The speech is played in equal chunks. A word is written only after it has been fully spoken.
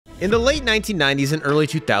In the late 1990s and early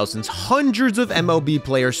 2000s, hundreds of MLB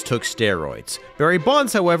players took steroids. Barry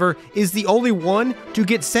Bonds, however, is the only one to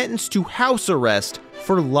get sentenced to house arrest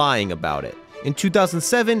for lying about it. In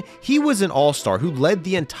 2007, he was an all-star who led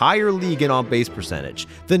the entire league in on-base percentage.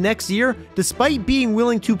 The next year, despite being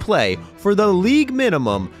willing to play for the league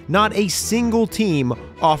minimum, not a single team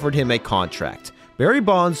offered him a contract. Barry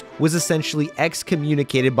Bonds was essentially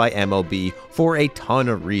excommunicated by MLB for a ton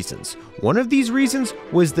of reasons. One of these reasons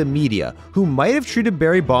was the media, who might have treated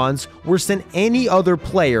Barry Bonds worse than any other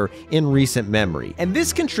player in recent memory. And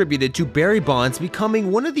this contributed to Barry Bonds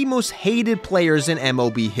becoming one of the most hated players in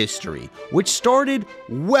MLB history, which started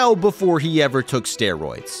well before he ever took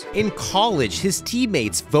steroids. In college, his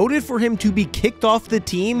teammates voted for him to be kicked off the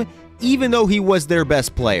team even though he was their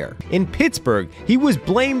best player. In Pittsburgh, he was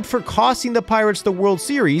blamed for costing the Pirates the World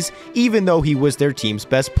Series, even though he was their team's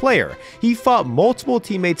best player. He fought multiple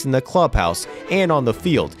teammates in the clubhouse and on the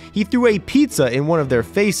field. He threw a pizza in one of their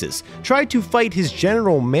faces, tried to fight his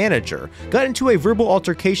general manager, got into a verbal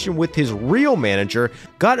altercation with his real manager,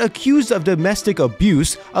 got accused of domestic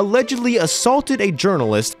abuse, allegedly assaulted a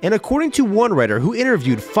journalist, and according to one writer who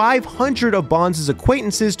interviewed 500 of Bonds'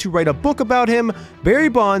 acquaintances to write a book about him, Barry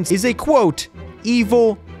Bonds is a quote,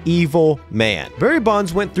 evil man. Barry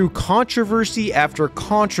Bonds went through controversy after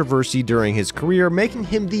controversy during his career, making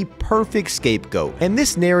him the perfect scapegoat. And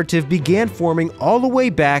this narrative began forming all the way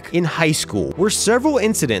back in high school, where several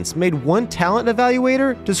incidents made one talent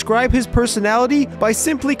evaluator describe his personality by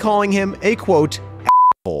simply calling him a quote,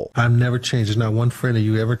 asshole. I've never changed. There's not one friend that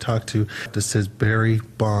you ever talk to that says Barry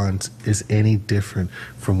Bonds is any different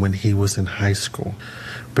from when he was in high school.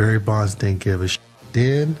 Barry Bonds didn't give a shit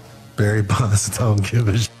then. Barry Bonds don't give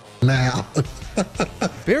a shit now.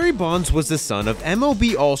 Barry Bonds was the son of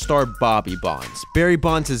MLB All-Star Bobby Bonds. Barry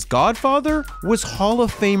Bonds' godfather was Hall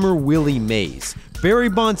of Famer Willie Mays. Barry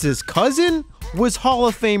Bonds' cousin was Hall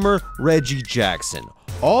of Famer Reggie Jackson.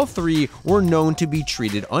 All three were known to be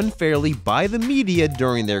treated unfairly by the media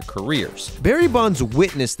during their careers. Barry Bonds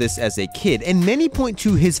witnessed this as a kid, and many point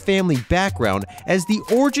to his family background as the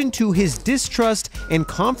origin to his distrust and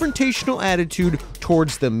confrontational attitude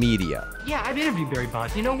towards the media. Yeah, I've interviewed Barry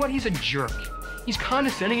Bonds. You know what? He's a jerk. He's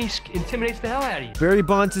condescending, he intimidates the hell out of you. Barry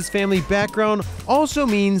Bonds' family background also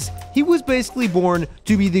means he was basically born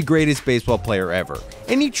to be the greatest baseball player ever,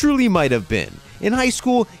 and he truly might have been. In high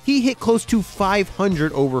school, he hit close to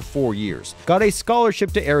 500 over 4 years, got a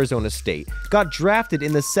scholarship to Arizona State, got drafted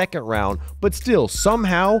in the second round, but still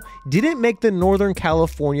somehow didn't make the Northern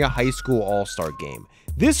California High School All-Star game.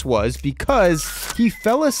 This was because he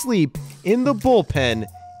fell asleep in the bullpen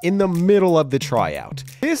in the middle of the tryout.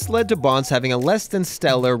 This led to Bonds having a less than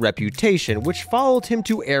stellar reputation, which followed him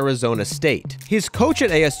to Arizona State. His coach at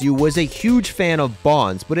ASU was a huge fan of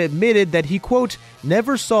Bonds, but admitted that he, quote,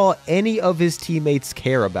 never saw any of his teammates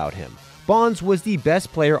care about him. Bonds was the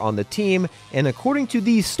best player on the team, and according to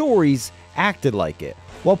these stories, acted like it.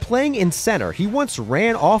 While playing in center, he once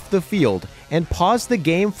ran off the field and paused the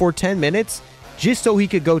game for 10 minutes just so he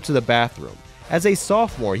could go to the bathroom. As a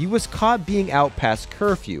sophomore, he was caught being out past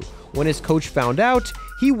curfew. When his coach found out,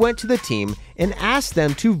 he went to the team and asked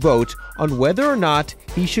them to vote on whether or not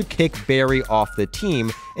he should kick Barry off the team,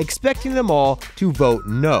 expecting them all to vote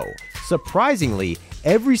no. Surprisingly,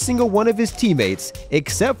 every single one of his teammates,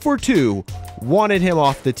 except for 2, wanted him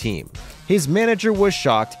off the team. His manager was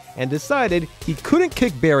shocked and decided he couldn't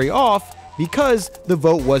kick Barry off because the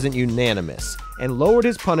vote wasn't unanimous, and lowered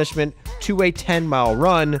his punishment to a 10-mile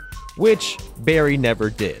run, which Barry never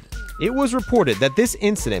did. It was reported that this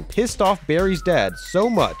incident pissed off Barry's dad so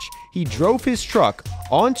much he drove his truck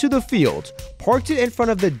onto the field, parked it in front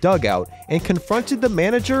of the dugout, and confronted the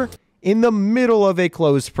manager in the middle of a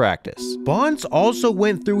closed practice. Bonds also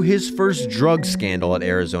went through his first drug scandal at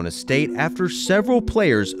Arizona State after several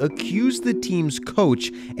players accused the team's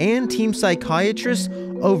coach and team psychiatrist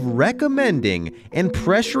of recommending and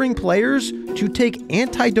pressuring players to take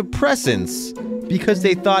antidepressants because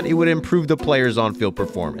they thought it would improve the players' on-field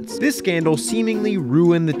performance. This scandal seemingly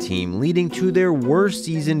ruined the team, leading to their worst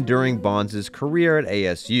season during Bonds' career at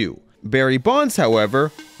ASU. Barry Bonds,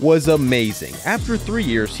 however, was amazing. After 3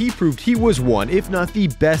 years, he proved he was one, if not the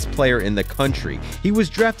best player in the country. He was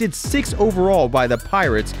drafted 6th overall by the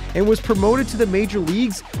Pirates and was promoted to the major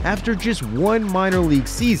leagues after just 1 minor league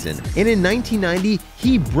season. And in 1990,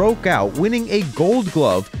 he broke out, winning a Gold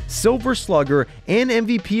Glove, Silver Slugger, and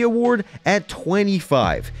MVP award at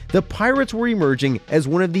 25. The Pirates were emerging as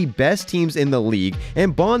one of the best teams in the league,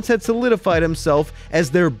 and Bonds had solidified himself as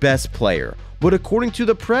their best player. But according to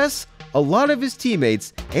the press, a lot of his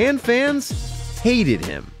teammates and fans hated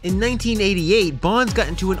him. In 1988, Bonds got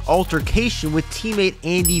into an altercation with teammate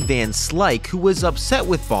Andy Van Slyke, who was upset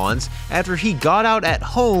with Bonds after he got out at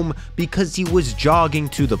home because he was jogging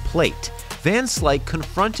to the plate. Van Slyke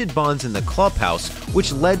confronted Bonds in the clubhouse,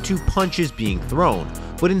 which led to punches being thrown.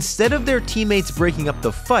 But instead of their teammates breaking up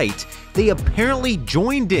the fight, they apparently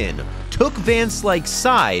joined in, took Van Slyke's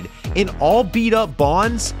side, and all beat up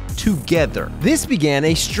Bonds together. This began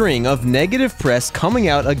a string of negative press coming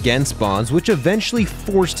out against Bonds, which eventually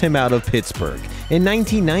forced him out of Pittsburgh. In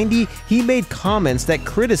 1990, he made comments that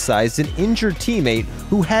criticized an injured teammate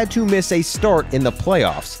who had to miss a start in the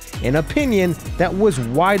playoffs, an opinion that was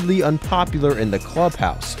widely unpopular in the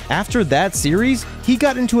clubhouse. After that series, he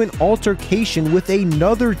got into an altercation with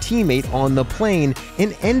another teammate on the plane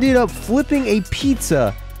and ended up flipping a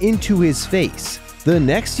pizza into his face. The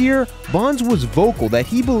next year, Bonds was vocal that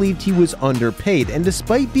he believed he was underpaid, and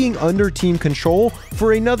despite being under team control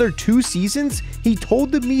for another 2 seasons, he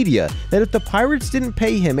told the media that if the Pirates didn't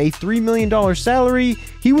pay him a $3 million salary,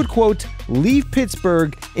 he would, quote, leave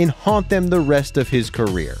Pittsburgh and haunt them the rest of his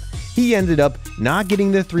career. He ended up not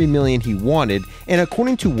getting the $3 million he wanted, and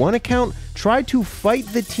according to one account, tried to fight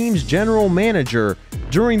the team's general manager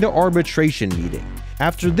during the arbitration meeting.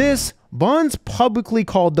 After this, Bonds publicly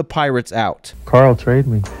called the Pirates out. Carl, trade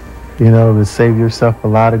me. You know, to save yourself a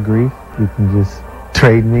lot of grief, you can just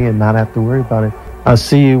trade me and not have to worry about it. I'll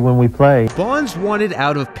see you when we play. Bonds wanted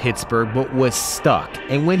out of Pittsburgh but was stuck,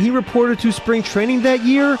 and when he reported to spring training that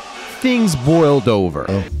year, things boiled over.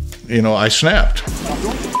 You know, I snapped.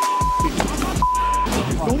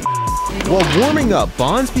 While warming up,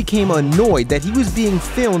 Bonds became annoyed that he was being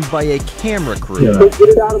filmed by a camera crew. Get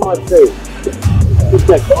it out of my face.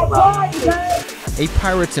 A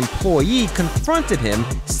Pirates employee confronted him,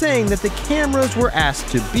 saying that the cameras were asked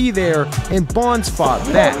to be there, and Bonds fought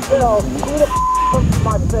back.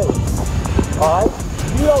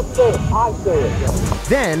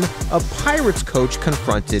 Then, a Pirates coach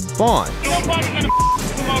confronted Bonds.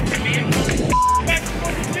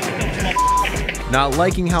 Not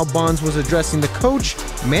liking how Bonds was addressing the coach,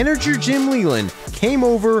 manager Jim Leland came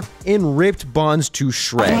over and ripped Bonds to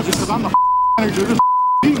shreds.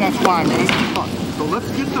 That's why, man. So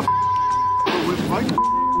let's get the right.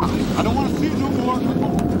 I don't want to see it no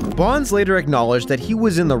more. Bonds later acknowledged that he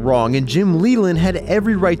was in the wrong and Jim Leland had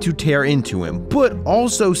every right to tear into him, but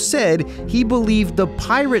also said he believed the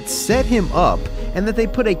Pirates set him up and that they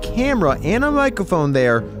put a camera and a microphone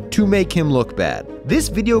there to make him look bad. This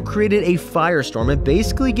video created a firestorm and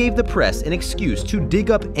basically gave the press an excuse to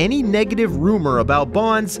dig up any negative rumor about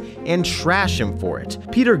Bonds and trash him for it.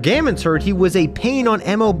 Peter Gammons heard he was a pain on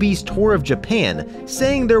MLB's tour of Japan,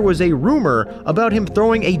 saying there was a rumor about him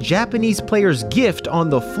throwing a Japanese player's gift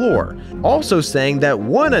on the floor, also saying that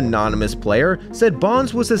one anonymous player said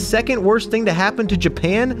Bonds was the second worst thing to happen to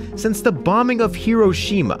Japan since the bombing of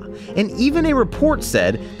Hiroshima, and even a report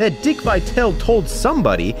said that Dick Vitale told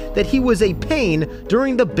somebody that he was a pain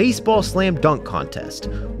during the baseball slam dunk contest.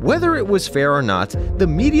 Whether it was fair or not, the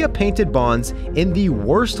media painted Bonds in the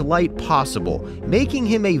worst light possible, making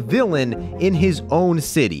him a villain in his own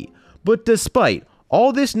city. But despite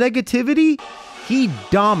all this negativity, he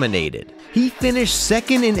dominated. He finished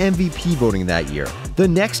second in MVP voting that year. The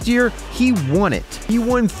next year, he won it. He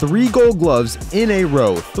won 3 Gold Gloves in a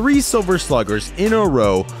row, 3 Silver Sluggers in a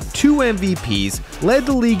row, 2 MVPs, led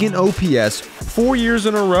the league in OPS 4 years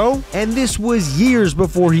in a row, and this was years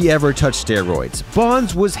before he ever touched steroids.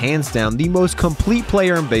 Bonds was hands down the most complete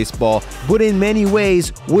player in baseball, but in many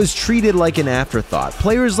ways was treated like an afterthought.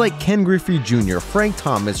 Players like Ken Griffey Jr., Frank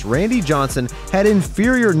Thomas, Randy Johnson had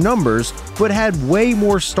inferior numbers, but had way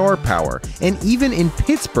more star power. And even in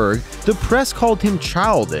Pittsburgh, the press called him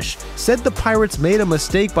childish, said the Pirates made a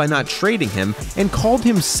mistake by not trading him, and called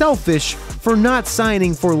him selfish for not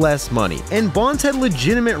signing for less money. And Bonds had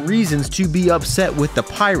legitimate reasons to be upset with the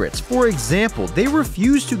Pirates. For example, they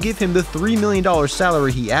refused to give him the $3 million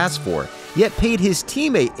salary he asked for, yet paid his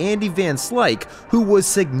teammate Andy Van Slyke, who was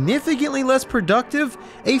significantly less productive,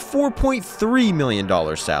 a $4.3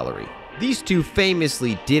 million salary. These two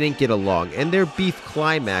famously didn't get along, and their beef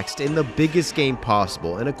climaxed in the biggest game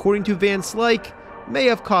possible, and according to Van Slyke, may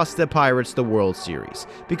have cost the Pirates the World Series,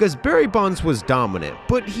 because Barry Bonds was dominant,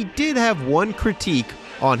 but he did have one critique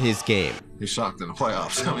on his game. He sucked in the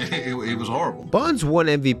playoffs. I mean, he was horrible. Bonds won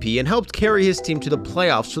MVP and helped carry his team to the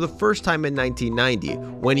playoffs for the first time in 1990.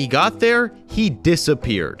 When he got there, he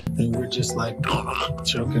disappeared. And we're just like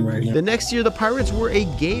choking right now. The next year, the Pirates were a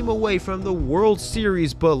game away from the World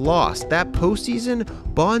Series but lost. That postseason,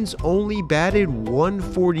 Bonds only batted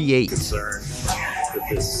 .148. Concerned. The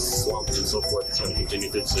this slump and so forth is going to continue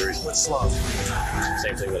through the series. What slump?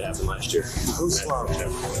 Same thing that happened last year. Who's slump?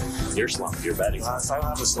 Your slump, your batting. I don't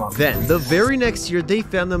have a slump. Then, the very next year, they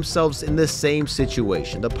found themselves in the same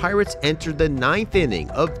situation. The Pirates entered the 9th inning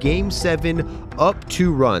of Game 7 up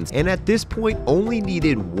 2 runs, and at this point only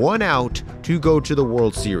needed 1 out to go to the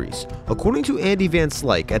World Series. According to Andy Van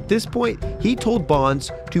Slyke, at this point, he told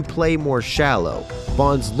Bonds to play more shallow.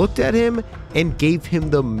 Bonds looked at him and gave him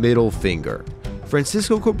the middle finger.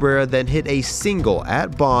 Francisco Cabrera then hit a single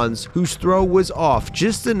at Bonds, whose throw was off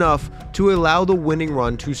just enough to allow the winning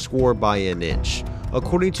run to score by an inch.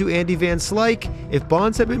 According to Andy Van Slyke, if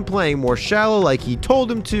Bonds had been playing more shallow like he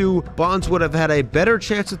told him to, Bonds would have had a better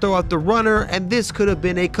chance to throw out the runner, and this could have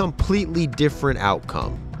been a completely different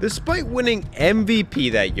outcome. Despite winning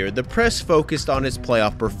MVP that year, the press focused on his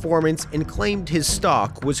playoff performance and claimed his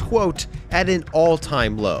stock was, quote, at an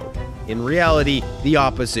all-time low. In reality, the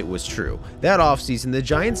opposite was true. That offseason, the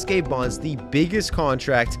Giants gave Bonds the biggest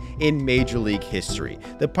contract in Major League history.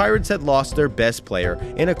 The Pirates had lost their best player,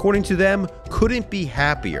 and according to them, couldn't be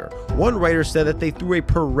happier. One writer said that they threw a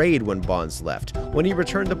parade when Bonds left. When he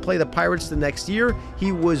returned to play the Pirates the next year,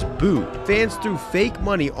 he was booed. Fans threw fake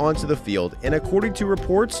money onto the field, and according to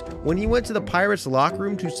reports, when he went to the Pirates locker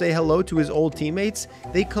room to say hello to his old teammates,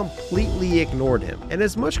 they completely ignored him. And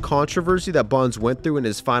as much controversy that Bonds went through in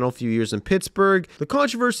his final few years in Pittsburgh, the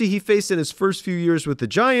controversy he faced in his first few years with the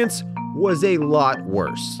Giants was a lot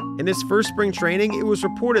worse. In his first spring training, it was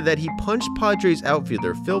reported that he punched Padres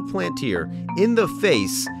outfielder Phil Plantier in the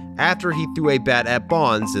face after he threw a bat at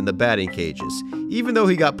Bonds in the batting cages. Even though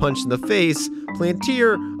he got punched in the face,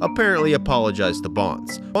 Plantier apparently apologized to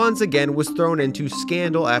Bonds. Bonds again was thrown into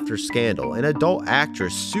scandal after scandal. An adult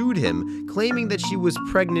actress sued him, claiming that she was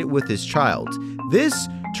pregnant with his child. This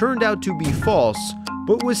turned out to be false,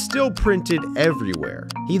 but was still printed everywhere.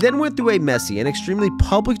 He then went through a messy and extremely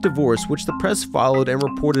public divorce, which the press followed and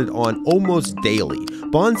reported on almost daily.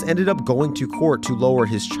 Bonds ended up going to court to lower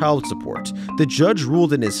his child support. The judge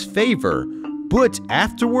ruled in his favor, but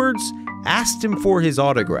afterwards asked him for his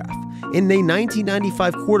autograph. In a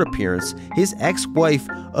 1995 court appearance, his ex-wife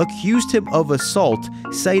accused him of assault,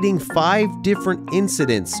 citing 5 different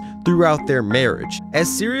incidents throughout their marriage.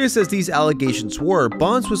 As serious as these allegations were,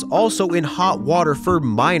 Bonds was also in hot water for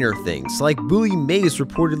minor things, like Willie Mays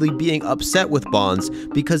reportedly being upset with Bonds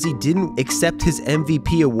because he didn't accept his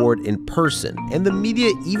MVP award in person. And the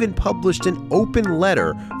media even published an open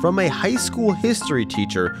letter from a high school history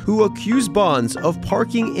teacher who accused Bonds of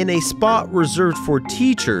parking in a spot reserved for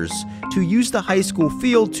teachers to use the high school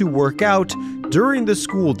field to work out during the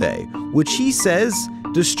school day, which he says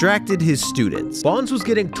distracted his students. Bonds was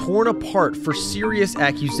getting torn apart for serious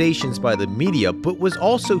accusations by the media, but was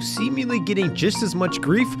also seemingly getting just as much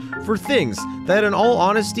grief for things that, in all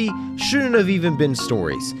honesty, shouldn't have even been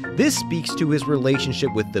stories. This speaks to his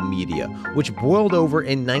relationship with the media, which boiled over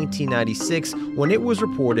in 1996 when it was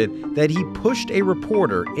reported that he pushed a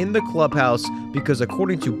reporter in the clubhouse because,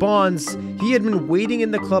 according to Bonds, he had been waiting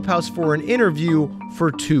in the clubhouse for an interview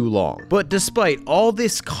for too long. But despite all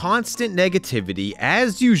this constant negativity,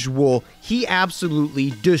 as usual, he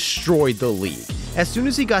absolutely destroyed the league. As soon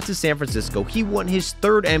as he got to San Francisco, he won his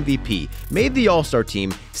 3rd MVP, made the All-Star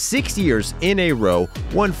team 6 years in a row,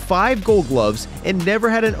 won 5 Gold Gloves, and never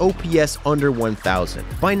had an OPS under 1,000.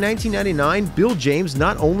 By 1999, Bill James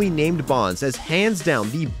not only named Bonds as hands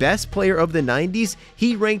down the best player of the 90s,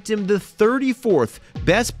 he ranked him the 34th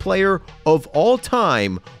best player of all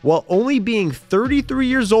time, while only being 33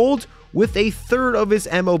 years old, with a third of his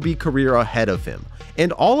MLB career ahead of him.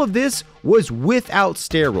 And all of this was without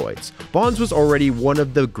steroids. Bonds was already one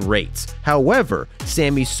of the greats. However,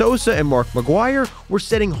 Sammy Sosa and Mark McGwire were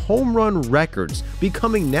setting home run records,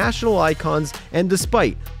 becoming national icons, and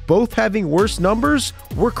despite both having worse numbers,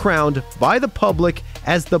 were crowned by the public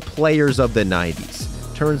as the players of the 90s.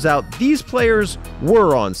 Turns out these players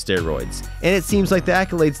were on steroids, and it seems like the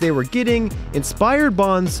accolades they were getting inspired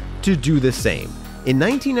Bonds to do the same. In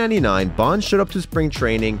 1999, Bonds showed up to spring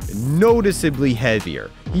training noticeably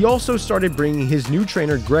heavier. He also started bringing his new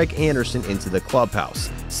trainer Greg Anderson into the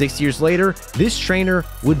clubhouse. 6 years later, this trainer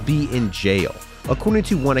would be in jail. According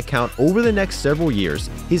to one account, over the next several years,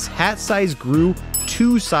 his hat size grew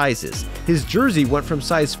 2 sizes. His jersey went from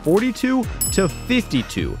size 42 to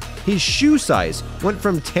 52. His shoe size went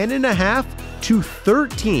from 10.5 to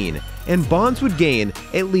 13, and Bonds would gain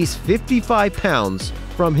at least 55 pounds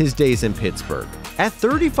from his days in Pittsburgh. At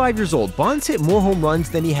 35 years old, Bonds hit more home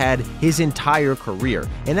runs than he had his entire career,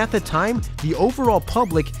 and at the time, the overall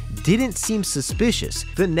public didn't seem suspicious.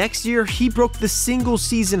 The next year, he broke the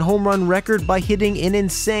single-season home run record by hitting an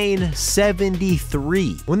insane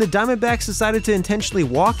 73. When the Diamondbacks decided to intentionally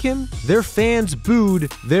walk him, their fans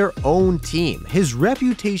booed their own team. His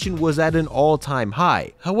reputation was at an all-time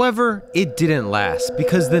high. However, it didn't last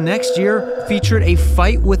because the next year featured a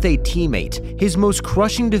fight with a teammate, his most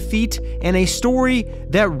crushing defeat, and a story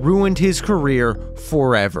that ruined his career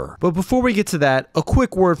forever. But before we get to that, a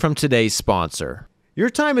quick word from today's sponsor. Your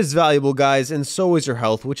time is valuable, guys, and so is your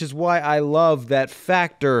health, which is why I love that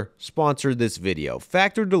Factor sponsored this video.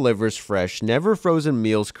 Factor delivers fresh, never frozen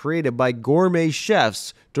meals created by gourmet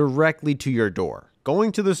chefs directly to your door.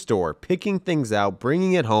 Going to the store, picking things out,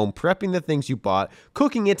 bringing it home, prepping the things you bought,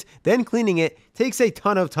 cooking it, then cleaning it takes a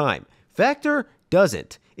ton of time. Factor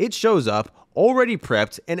doesn't. It shows up already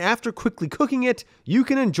prepped, and after quickly cooking it, you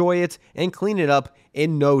can enjoy it and clean it up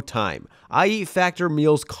in no time. I eat Factor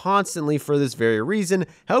meals constantly for this very reason,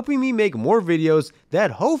 helping me make more videos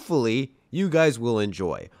that hopefully you guys will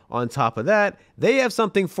enjoy. On top of that, they have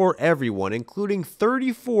something for everyone, including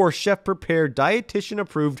 34 chef-prepared,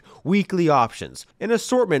 dietitian-approved weekly options, an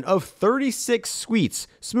assortment of 36 sweets,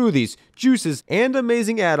 smoothies, juices, and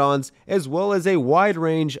amazing add-ons, as well as a wide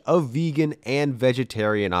range of vegan and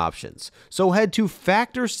vegetarian options. So head to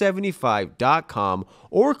factor75.com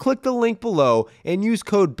or click the link below and use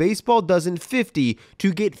code BaseballDozen50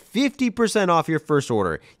 to get 50% off your first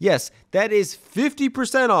order. Yes, that is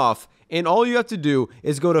 50% off. And all you have to do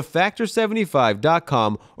is go to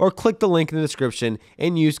factor75.com or click the link in the description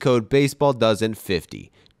and use code BaseballDozen50.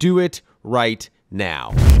 Do it right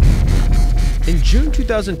now. In June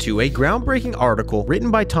 2002, a groundbreaking article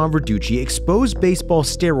written by Tom Verducci exposed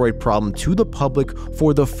baseball's steroid problem to the public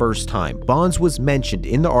for the first time. Bonds was mentioned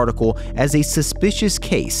in the article as a suspicious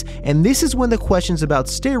case, and this is when the questions about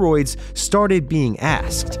steroids started being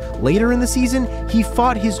asked. Later in the season, he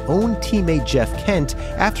fought his own teammate Jeff Kent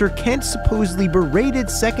after Kent supposedly berated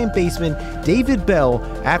second baseman David Bell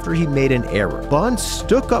after he made an error. Bonds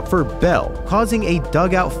stuck up for Bell, causing a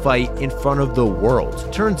dugout fight in front of the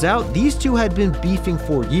world. Turns out these two had been beefing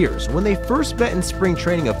for years. When they first met in spring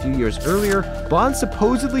training a few years earlier, Bonds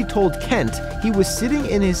supposedly told Kent he was sitting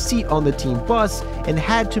in his seat on the team bus and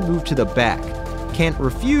had to move to the back. Kent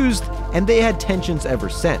refused, and they had tensions ever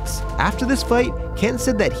since. After this fight, Kent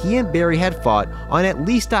said that he and Barry had fought on at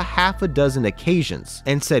least a half a dozen occasions,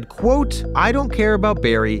 and said, quote, "I don't care about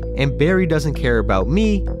Barry, and Barry doesn't care about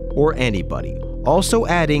me or anybody." Also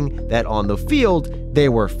adding that on the field, they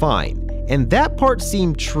were fine. And that part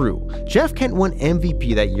seemed true. Jeff Kent won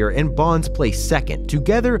MVP that year and Bonds placed second.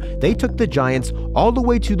 Together, they took the Giants all the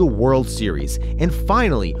way to the World Series. And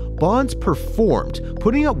finally, Bonds performed,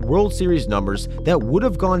 putting up World Series numbers that would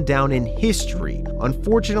have gone down in history.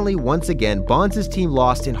 Unfortunately, once again, Bonds' team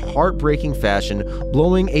lost in heartbreaking fashion,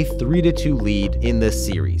 blowing a 3-2 lead in the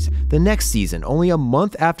series. The next season, only a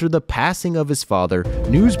month after the passing of his father,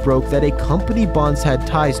 news broke that a company Bonds had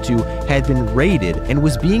ties to had been raided and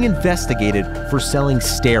was being investigated for selling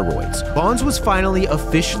steroids. Bonds was finally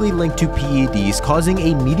officially linked to PEDs, causing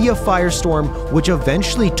a media firestorm which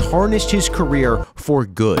eventually tarnished his career for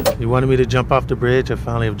good. You wanted me to jump off the bridge, I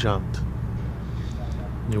finally have jumped.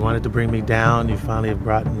 You wanted to bring me down, you finally have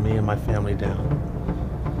brought me and my family down.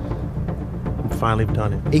 Finally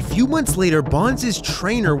done it. A few months later, Bonds'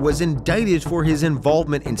 trainer was indicted for his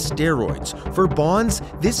involvement in steroids. For Bonds,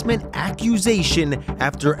 this meant accusation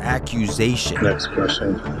after accusation. Next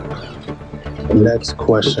question. Next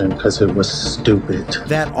question, because it was stupid.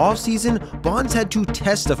 That offseason, Bonds had to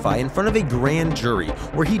testify in front of a grand jury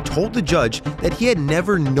where he told the judge that he had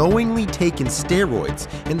never knowingly taken steroids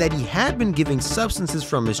and that he had been giving substances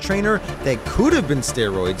from his trainer that could have been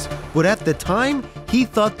steroids, but at the time, he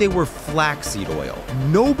thought they were flaxseed oil.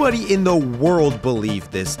 Nobody in the world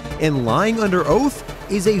believed this, and lying under oath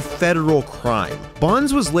is a federal crime.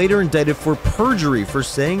 Bonds was later indicted for perjury for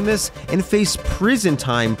saying this and faced prison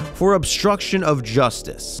time for obstruction of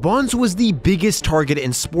justice. Bonds was the biggest target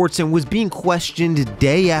in sports and was being questioned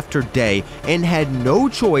day after day and had no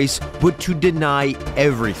choice but to deny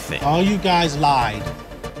everything. All you guys lied.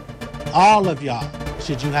 All of y'all.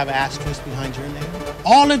 Should you have an asterisk behind your name?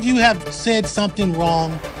 All of you have said something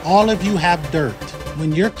wrong. All of you have dirt.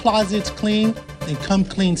 When your closet's clean, then come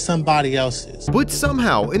clean somebody else's. But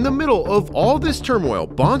somehow, in the middle of all this turmoil,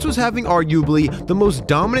 Bonds was having arguably the most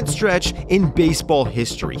dominant stretch in baseball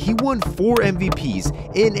history. He won 4 MVPs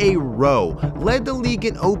in a row, led the league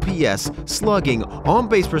in OPS, slugging,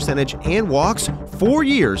 on-base percentage, and walks 4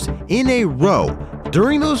 years in a row.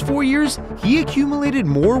 During those 4 years, he accumulated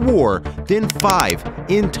more WAR than 5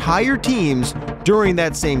 entire teams During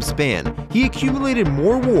that same span, he accumulated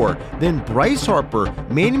more WAR than Bryce Harper,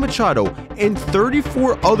 Manny Machado, and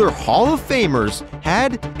 34 other Hall of Famers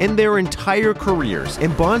had in their entire careers,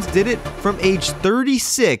 and Bonds did it from age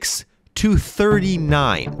 36 to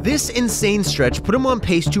 39. This insane stretch put him on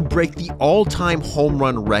pace to break the all-time home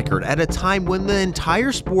run record at a time when the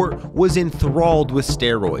entire sport was enthralled with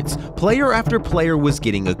steroids. Player after player was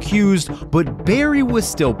getting accused, but Barry was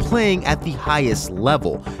still playing at the highest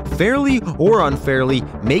level, fairly or unfairly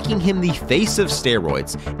making him the face of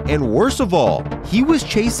steroids. And worst of all, he was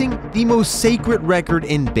chasing the most sacred record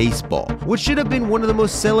in baseball. What should have been one of the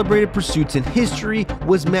most celebrated pursuits in history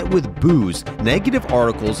was met with boos, negative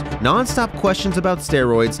articles, non-stop questions about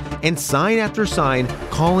steroids, and sign after sign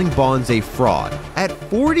calling Bonds a fraud. At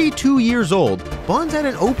 42 years old, Bonds had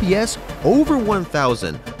an OPS over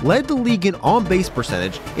 1,000, led the league in on-base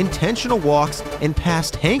percentage, intentional walks, and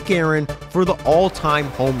passed Hank Aaron for the all-time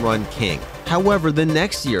home run king. However, the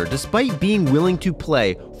next year, despite being willing to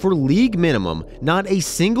play for league minimum, not a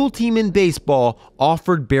single team in baseball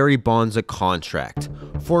offered Barry Bonds a contract.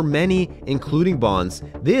 For many, including Bonds,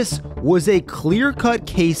 this was a clear-cut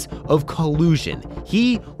case of collusion.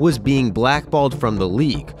 He was being blackballed from the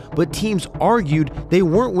league, but teams argued they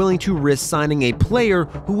weren't willing to risk signing a player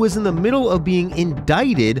who was in the middle of being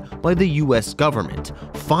indicted by the US government.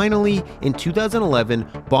 Finally, in 2011,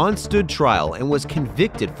 Bonds stood trial and was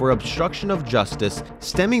convicted for obstruction of justice,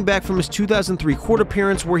 stemming back from his 2003 court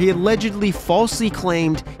appearance where he allegedly falsely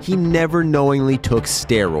claimed he never knowingly took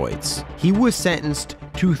steroids. He was sentenced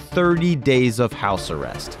to 30 days of house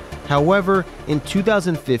arrest. However, in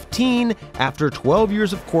 2015, after 12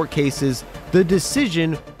 years of court cases, the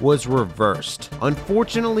decision was reversed.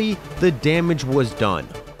 Unfortunately, the damage was done.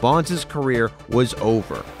 Bonds' career was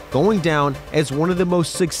over, going down as one of the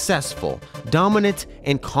most successful, dominant,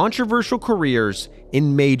 and controversial careers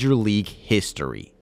in Major League history.